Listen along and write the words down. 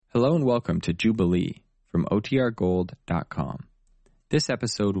Hello and welcome to Jubilee from OTRGold.com. This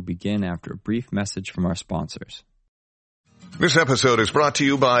episode will begin after a brief message from our sponsors. This episode is brought to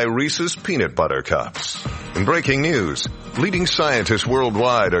you by Reese's Peanut Butter Cups. In breaking news, leading scientists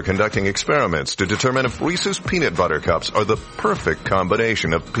worldwide are conducting experiments to determine if Reese's Peanut Butter Cups are the perfect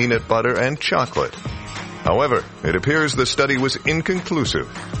combination of peanut butter and chocolate. However, it appears the study was inconclusive,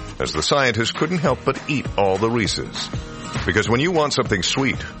 as the scientists couldn't help but eat all the Reese's. Because when you want something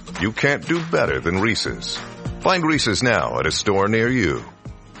sweet, you can't do better than Reese's. Find Reese's now at a store near you.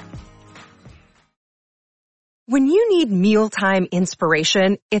 When you need mealtime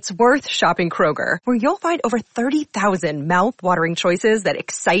inspiration, it's worth shopping Kroger, where you'll find over 30,000 mouth-watering choices that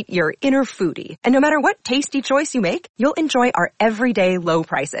excite your inner foodie. And no matter what tasty choice you make, you'll enjoy our everyday low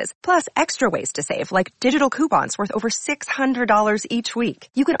prices, plus extra ways to save, like digital coupons worth over $600 each week.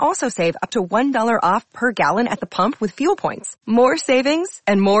 You can also save up to $1 off per gallon at the pump with fuel points. More savings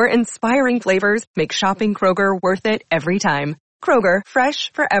and more inspiring flavors make shopping Kroger worth it every time. Kroger,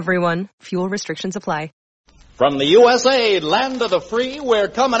 fresh for everyone. Fuel restrictions apply. From the USA, land of the free, we're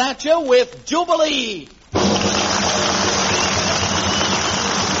coming at you with Jubilee.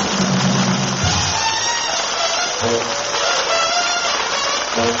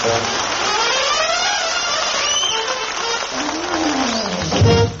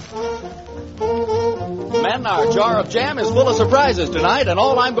 Men, our jar of jam is full of surprises tonight, and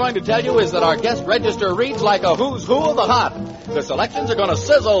all I'm going to tell you is that our guest register reads like a who's who of the hot. The selections are going to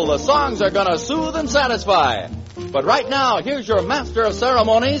sizzle, the songs are going to soothe and satisfy. But right now, here's your master of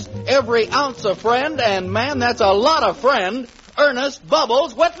ceremonies, every ounce a friend, and man, that's a lot of friend, Ernest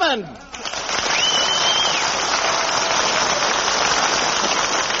Bubbles Whitman.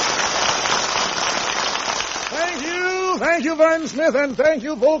 Thank you, Vern Smith, and thank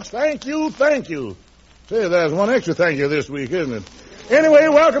you, folks, thank you. Say, there's one extra thank you this week, isn't it? Anyway,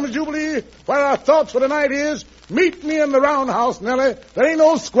 welcome to Jubilee, where our thoughts for tonight is, meet me in the roundhouse, Nellie. There ain't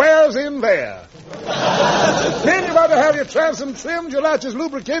no squares in there. Then you're about to have your transom trimmed, your latches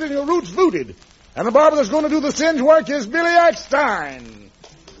lubricated, and your roots booted. And the barber that's going to do the singe work is Billy Eckstine.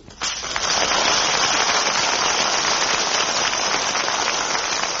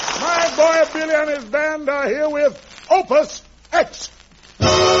 My boy Billy and his band are here with Opus X.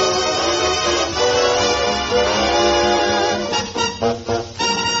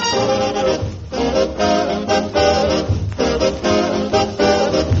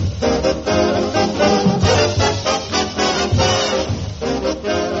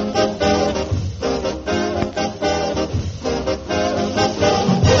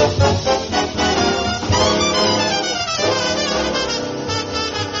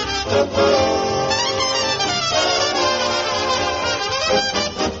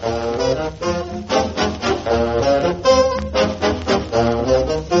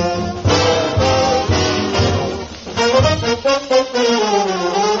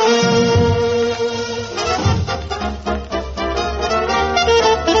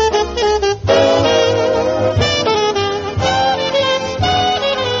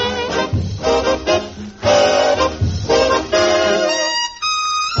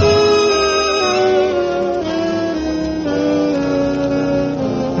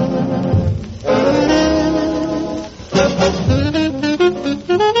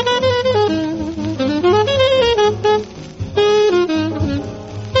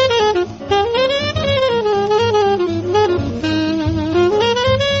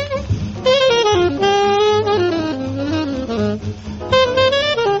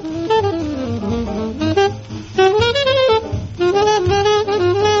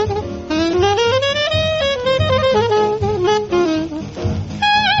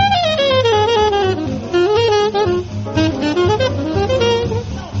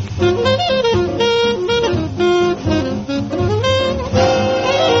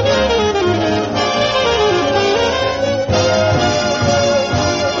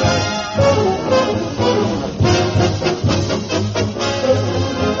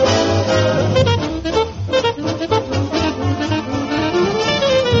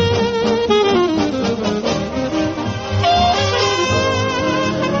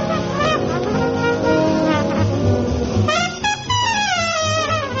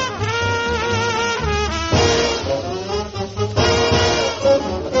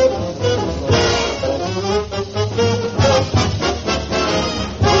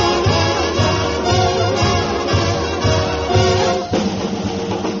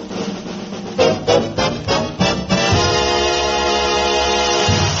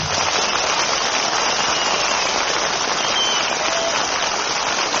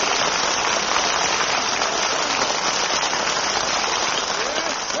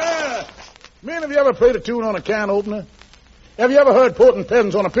 Men, have you ever played a tune on a can opener? Have you ever heard porting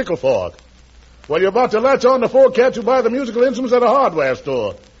pens on a pickle fork? Well, you're about to latch on to four cats who buy the musical instruments at a hardware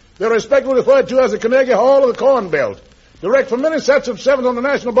store. They're respectfully referred to as the Carnegie Hall of the Corn Belt. Direct from many sets of sevens on the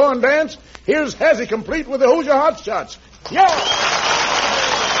National Barn Dance, here's Hazzy complete with the Hoosier Hot Shots. Yeah!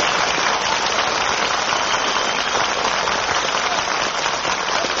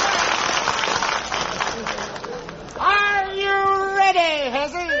 Are you ready,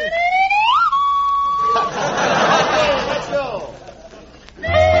 Hazzy? Okay, let's go.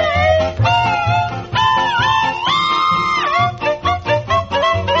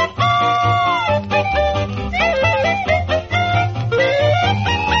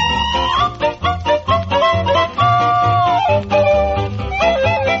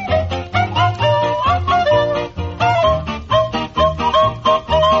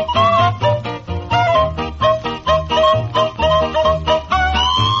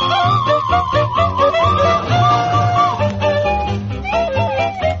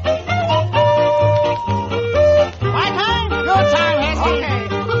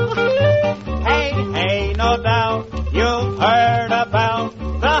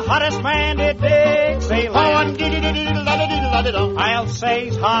 I'll say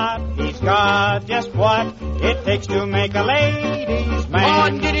he's hot, he's got just what it takes to make a lady's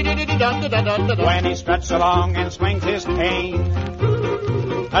man. When he struts along and swings his cane,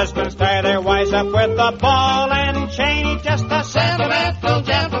 husbands tie their wives up with a ball and chain. He's just a sentimental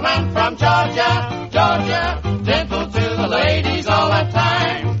gentleman from Georgia, Georgia, gentle to the ladies all the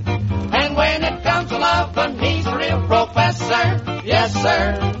time. And when it comes to loving, he's a real professor, yes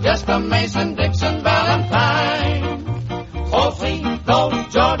sir, just a Mason-Dixon Valentine. Oh, see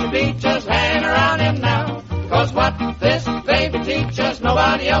those Georgia beaches hang around him now, 'cause what this baby teaches,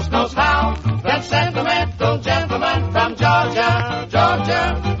 nobody else knows how. That sentimental gentleman from Georgia,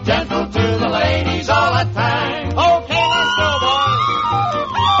 Georgia, gentle to the ladies all the time. Okay, let's go, boys.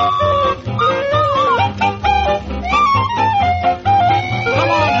 Come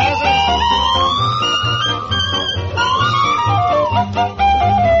on, Hazard.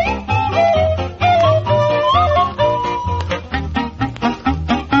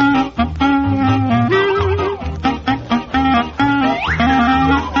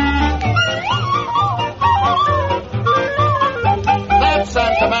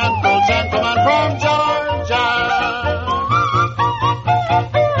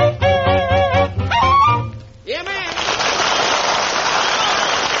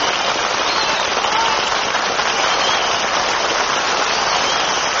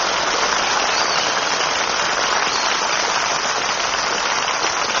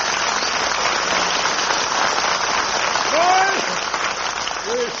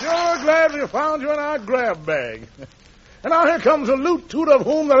 Found you in our grab bag. And now here comes a loot toot of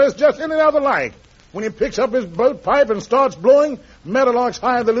whom there is just any other like. When he picks up his boat pipe and starts blowing, meadowlarks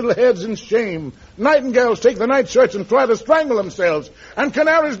hide their little heads in shame. Nightingales take the night shirts and try to strangle themselves. And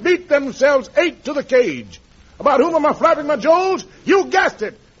canaries beat themselves 8 to the cage. About whom am I flapping my jowls? You guessed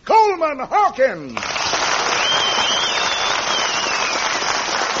it, Coleman Hawkins.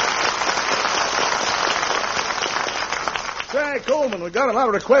 Say, Coleman, we got a lot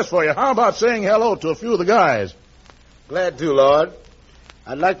of requests for you. How about saying hello to a few of the guys? Glad to, Lord.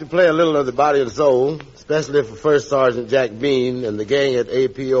 I'd like to play a little of the Body and Soul, especially for First Sergeant Jack Bean and the gang at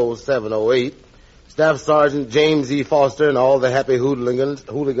APO 708, Staff Sergeant James E. Foster and all the happy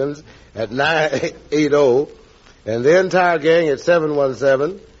hooligans at 980, and the entire gang at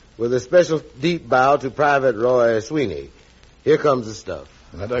 717, with a special deep bow to Private Roy Sweeney. Here comes the stuff.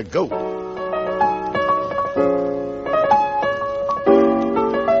 Let her go.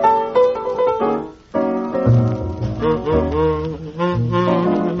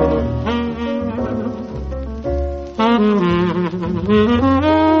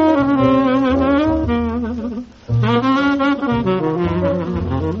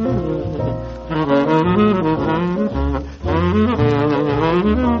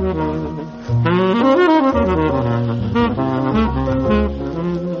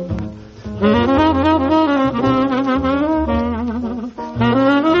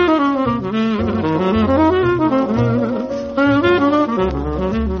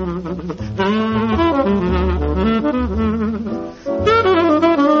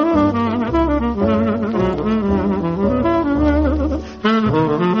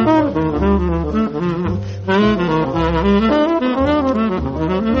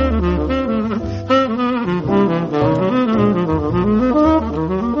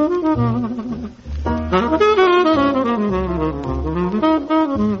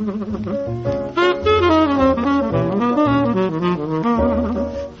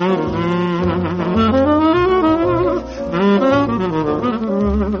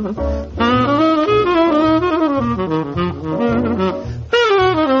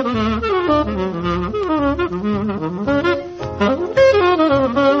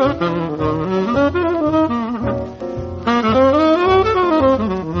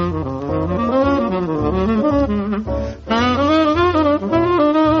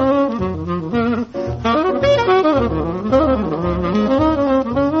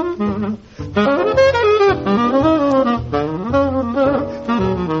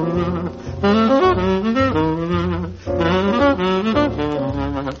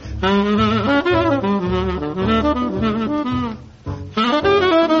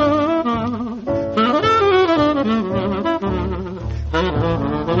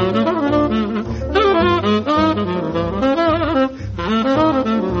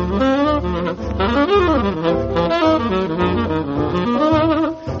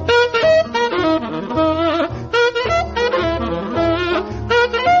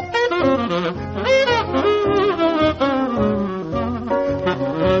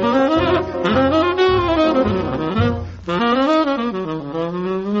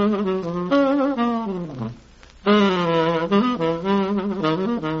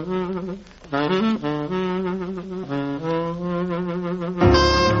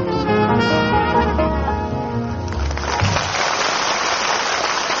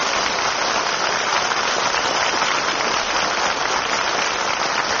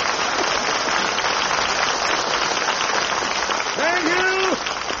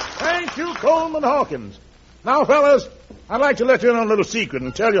 and Hawkins. Now, fellas, I'd like to let you in on a little secret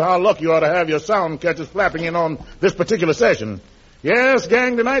and tell you how lucky you are to have your sound catchers flapping in on this particular session. Yes,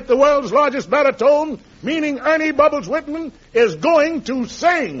 gang, tonight the world's largest baritone, meaning Ernie Bubbles Whitman, is going to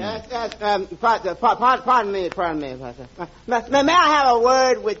sing. Pardon me. May I have a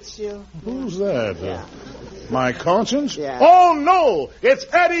word with you? Who's that? Yeah. My conscience? Yeah. Oh, no, it's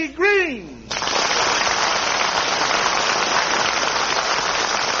Eddie Green.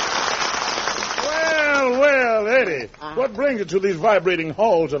 Well, Eddie, what brings you to these vibrating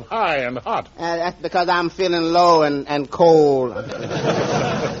halls of high and hot? That's because I'm feeling low and cold.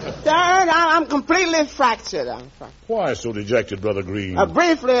 I'm completely fractured. Why so dejected, Brother Green?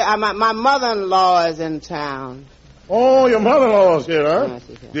 Briefly, my mother-in-law is in town. Oh, your mother-in-law's here, huh? Yes,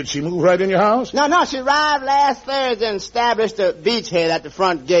 she's here. Did she move right in your house? No, she arrived last Thursday and established a beachhead at the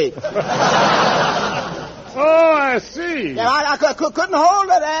front gate. Oh, I see. Yeah, I couldn't hold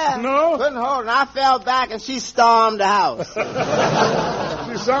her there. No? Couldn't hold her. And I fell back and she stormed the house.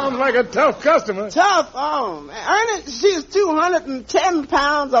 She sounds like a tough customer. Tough? Oh, man. Ernie, she's 210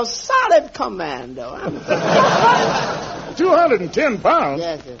 pounds of solid commando. 210 pounds?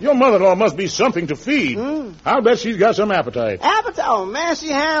 Yes, sir. Your mother-in-law must be something to feed. I'll bet she's got some appetite. Appetite? Oh, man, she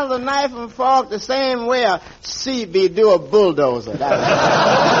handles a knife and fork the same way a CB do a bulldozer.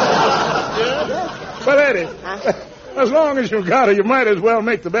 But, Eddie, as long as you've got her, you might as well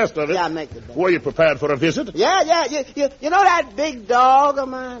make the best of it. Yeah, make the best. Were you prepared for a visit? Yeah. You know that big dog of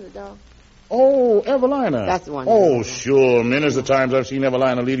mine, the dog? Oh, Evelina. That's the one. Oh, sure. Many's the times I've seen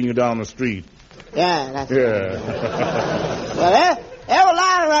Evelina leading you down the street. Yeah, that's Yeah. Well,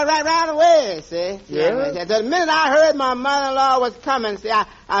 Evelina ran away, see? Yeah? The minute I heard my mother-in-law was coming, see, I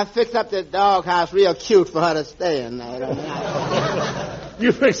fixed up the doghouse real cute for her to stay in there.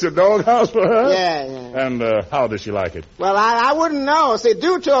 You fixed a doghouse for her? Yeah. And how does she like it? Well, I wouldn't know. See,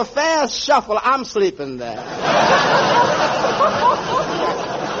 due to a fast shuffle, I'm sleeping there.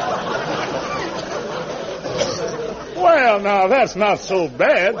 Well, now, that's not so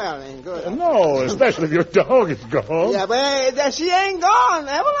bad. Well, it ain't good. No, especially if your dog is gone. Yeah, but she ain't gone.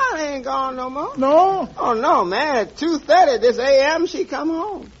 Evelina ain't gone no more. No? Oh, no, man. At 2:30 this a.m., she come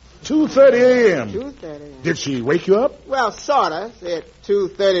home. 2:30 a.m. 2:30 a.m. Did she wake you up? Well, sort of. At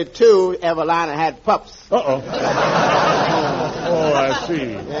 2:32, Evelina had pups. Uh-oh. Oh, I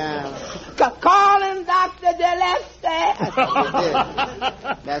see. Yeah. Calling Dr. Gillespie.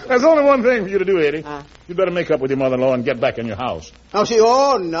 There's only one thing for you to do, Eddie. You better make up with your mother-in-law and get back in your house. No,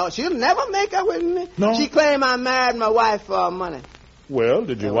 she'll never make up with me. No? She claimed I married my wife for money. Well,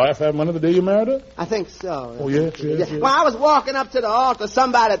 did your wife have money the day you married her? I think so. Oh, yes. When I was walking up to the altar,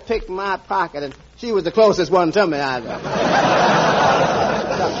 somebody picked my pocket, and she was the closest one to me.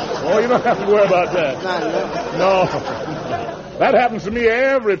 Oh, you don't have to worry about that. No. That happens to me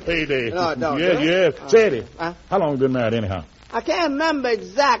every payday. No, it don't. Yes. Say, Eddie, how long have you been married anyhow? I can't remember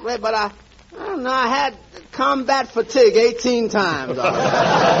exactly, but I don't know. I had combat fatigue 18 times. Well,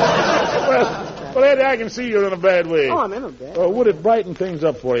 Eddie, I can see you're in a bad way. Oh, I'm in a bad. Would it brighten things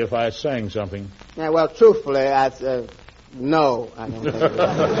up for you if I sang something? Yeah, well, truthfully, no, I don't think so.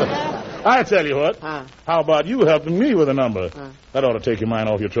 I tell you what. How about you helping me with a number? That ought to take your mind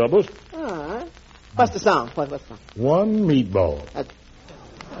off your troubles. All right. What's the song? What's the song? One meatball.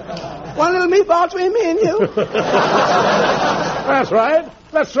 One little meatball between me and you? That's right.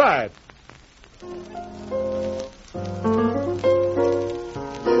 Let's try it.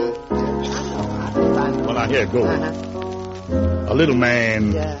 Well, now, here it goes. A little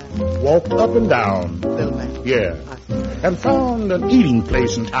man walked up and down. Little man. Yeah. And found an eating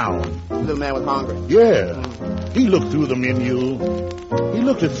place in town. Little man was hungry. Yeah. He looked through the menu. He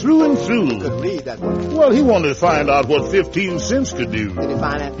looked it through and through. Could read that one. Well, he wanted to find out what 15 cents could do. Did he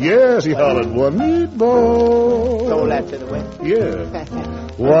find it? Yes, he hollered, one meatball. Sold that to the way. Yeah.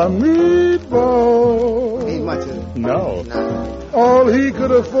 One meatball. Ain't much of it. No. No. All he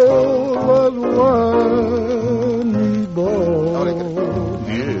could afford was one meatball. All he could afford.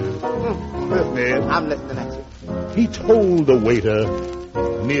 Yeah. Listen, Ed. I'm listening at you. He told the waiter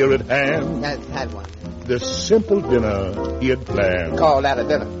near at hand Had one. the simple dinner he had planned. Call that a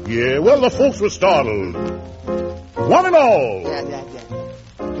dinner. Yeah, well, the folks were startled. One and all. Yeah.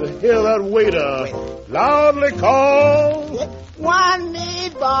 To hear that waiter loudly call. One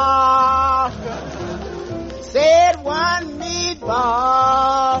meatball. Said one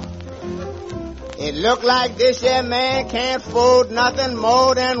meatball. It looked like this here man can't afford nothing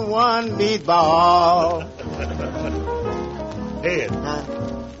more than one meatball. dead.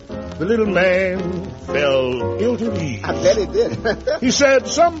 The little man fell ill to ease. I bet he did. He said,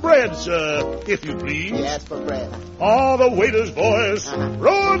 "Some bread, sir, if you please." He asked for bread. Oh, the waiter's voice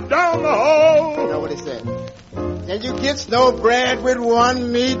rolled down the hall. You know what he said? Can you get no bread with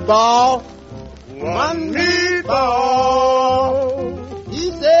one meatball? One meatball. He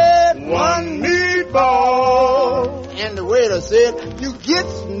said, One meatball. and the waiter said, you get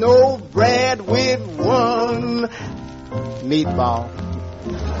no bread with one meatball.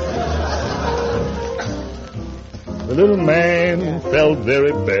 The little man felt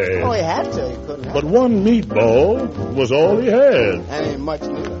very bad. Oh, he had to. He couldn't help But one meatball was all he had. That ain't much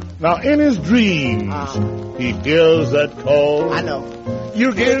neither. Now, in his dreams, he hears that call. I know.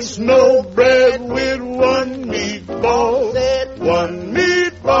 You get no bread with one meatball. Said One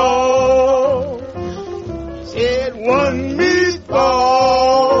meatball. Said One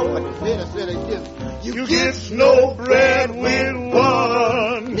meatball. But the waiter said again, You get no bread with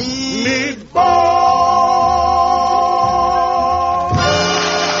one meatball.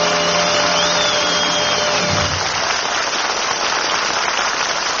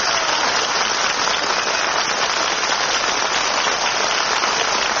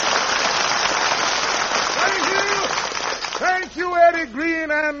 Thank you, Eddie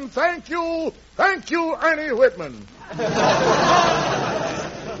Green, and thank you, Ernie Whitman.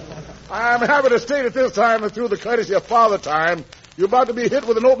 I'm happy to state at this time that through the courtesy of Father Time, you're about to be hit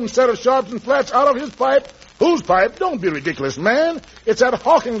with an open set of sharps and flats out of his pipe. Whose pipe? Don't be ridiculous, man. It's that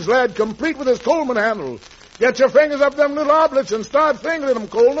Hawkins lad, complete with his Coleman handle. Get your fingers up them little oblets and start fingering them,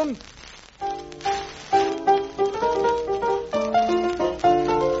 Coleman.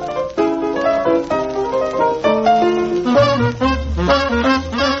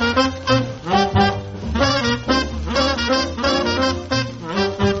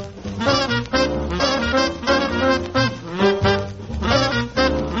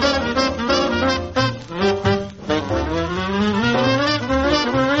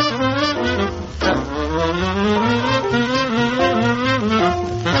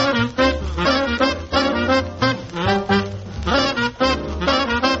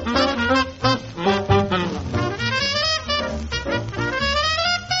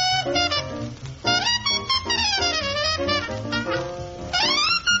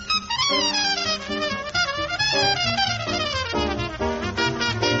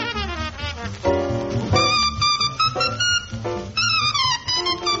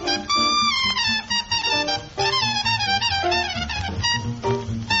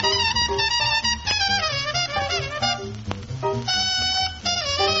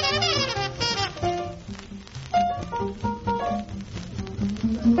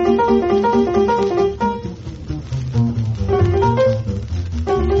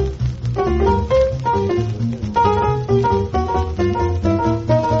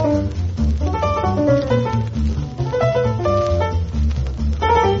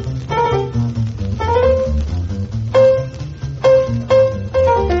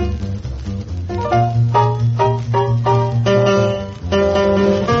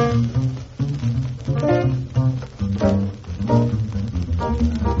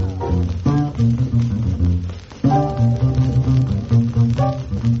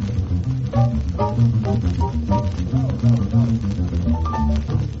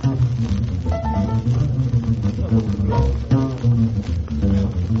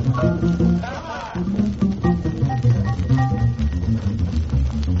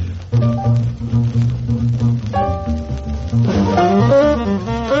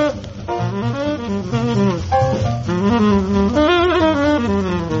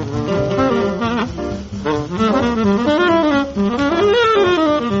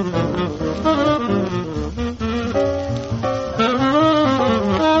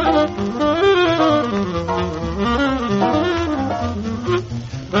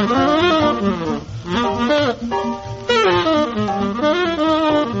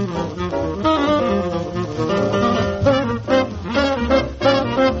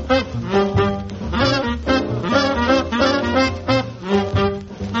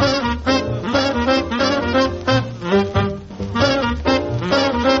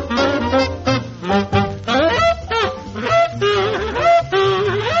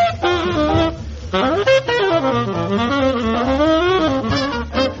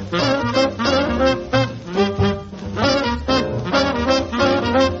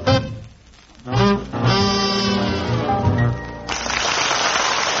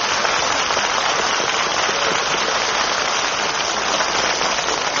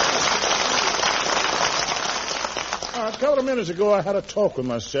 A couple of minutes ago, I had a talk with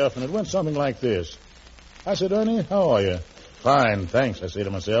myself, and it went something like this. I said, Ernie, how are you? Fine, thanks, I say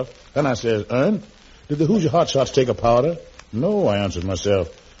to myself. Then I says, Ern, did the Hoosier Hotshots take a powder? No, I answered myself.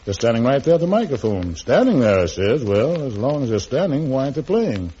 They're standing right there at the microphone. Standing there, I says. Well, as long as they're standing, why aren't they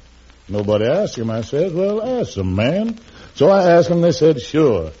playing? Nobody asked him, I says. Well, ask them, man. So I asked them, they said,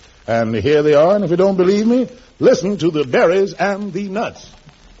 sure. And here they are, and if you don't believe me, listen to the berries and the nuts.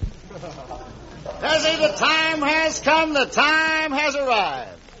 Desi, the time has come, the time has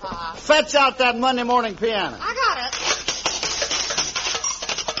arrived. Fetch out that Monday morning piano. I got it.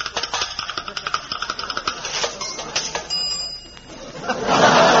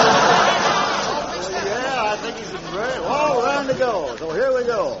 Yeah, I think he's great. All round to go. So here we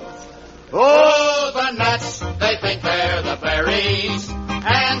go. Oh, the nuts, they think they're the berries.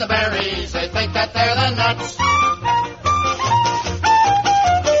 And the berries, they think that they're the nuts.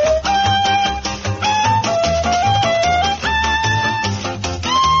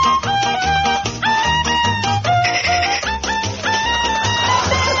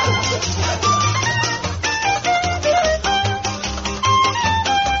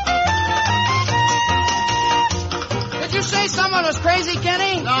 Crazy,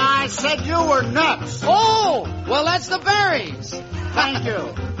 Kenny? No, I said you were nuts. Oh, well, that's the berries. Thank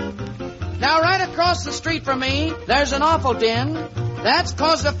you. Now, right across the street from me, there's an awful din. That's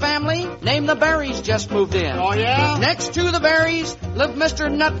 'cause the family named the Berries just moved in. Oh, yeah? Next to the Berries lived Mr.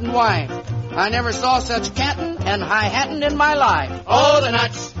 Nut and wife. I never saw such cattin' and high-hattin' in my life. Oh, the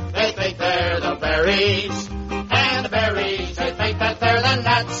nuts, they think they're the berries. And the berries, they think that they're the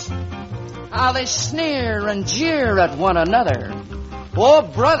nuts. How they sneer and jeer at one another. Oh,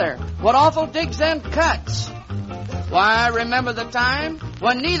 brother, what awful digs and cuts. Why, I remember the time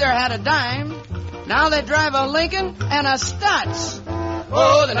when neither had a dime. Now they drive a Lincoln and a Stutz.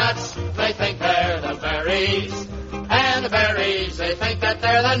 Oh, the nuts, they think they're the berries. And the berries, they think that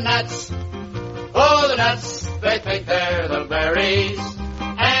they're the nuts. Oh, the nuts, they think they're the berries.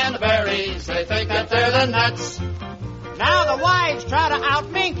 And the berries, they think that they're the nuts. Now the wives try to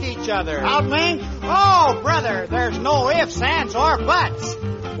outmink each other. Outmink? Oh, brother, there's no ifs, ands, or buts.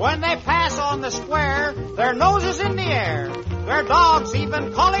 When they pass on the square, their noses in the air. Their dogs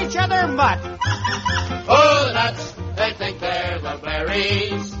even call each other mutt. Oh, the nuts, they think they're the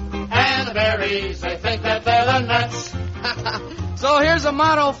berries. And the berries, they think that they're the nuts. So here's a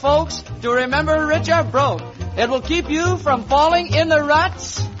motto, folks, to remember rich or broke. It will keep you from falling in the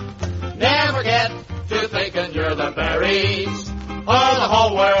ruts. Never get to thinking you're the berries, or the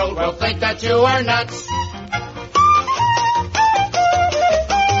whole world will think that you are nuts.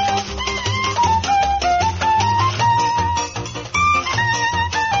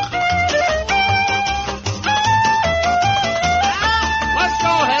 Let's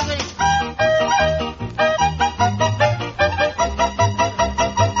go, Henry.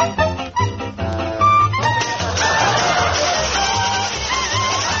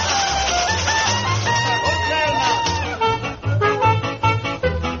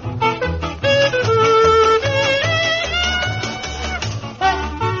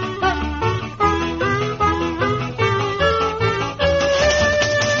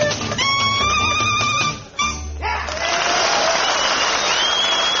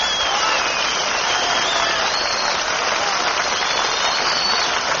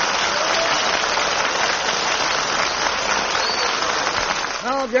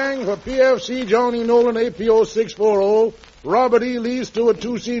 Gang for PFC Johnny Nolan APO 640, Robert E. Lee Stewart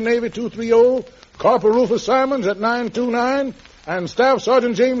 2C Navy 230, Corporal Rufus Simons at 929, and Staff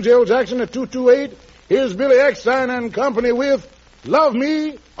Sergeant James L. Jackson at 228. Here's Billy Eckstine and company with Love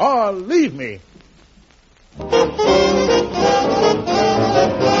Me or Leave Me.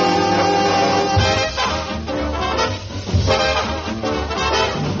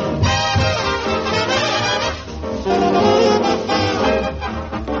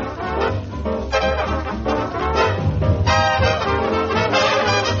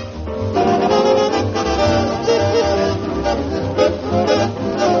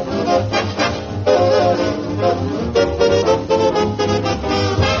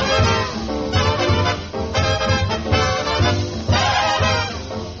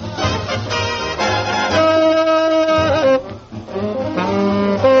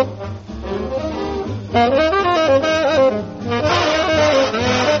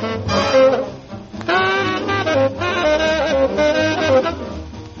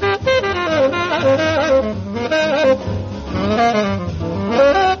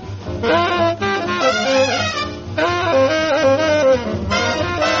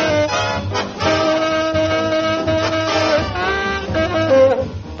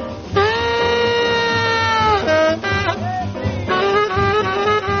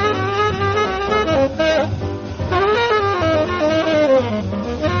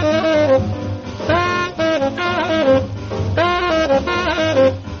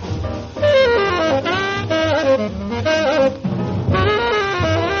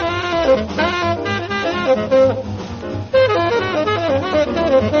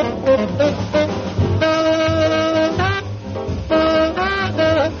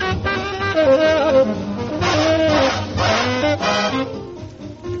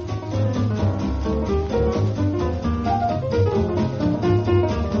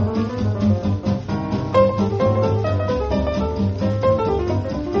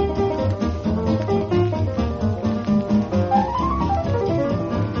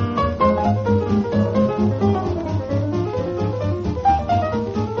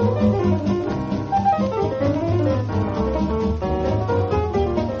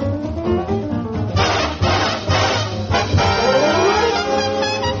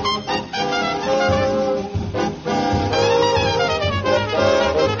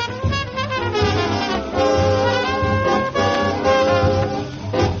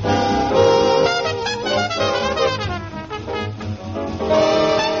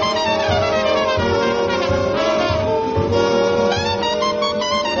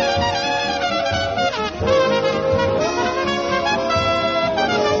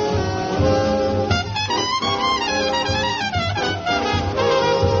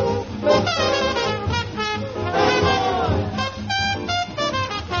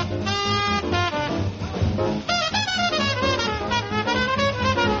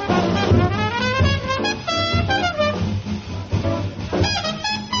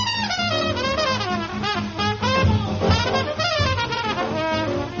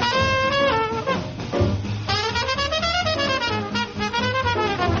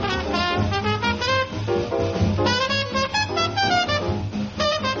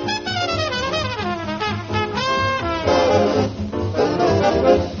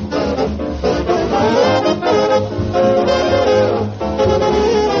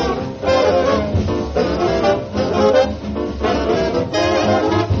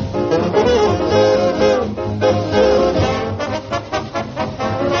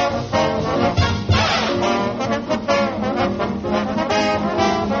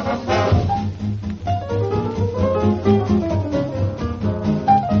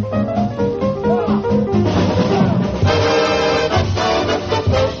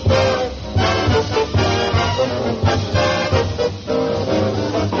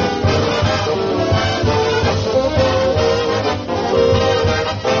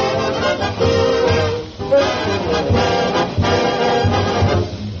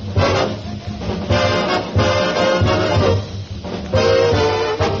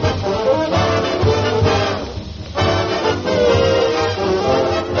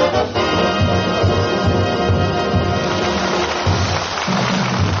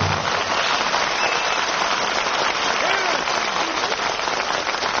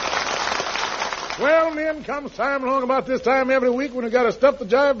 Well, men, comes time along about this time every week when we got to stuff the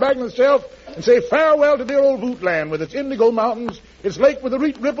jive back in the shelf and say farewell to dear old Vootland with its indigo mountains, its lake with the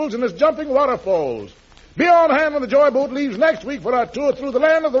reed ripples, and its jumping waterfalls. Be on hand when the joy boat leaves next week for our tour through the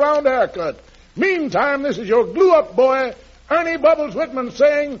land of the round haircut. Meantime, this is your glue-up boy, Ernie Bubbles Whitman,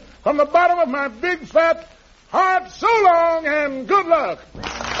 saying from the bottom of my big fat heart, so long and good luck.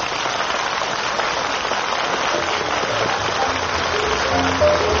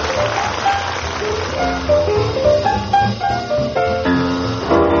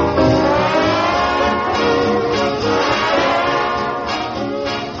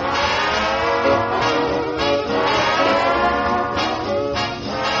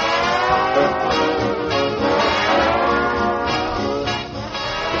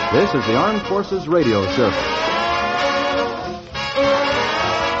 This is the Armed Forces Radio Service.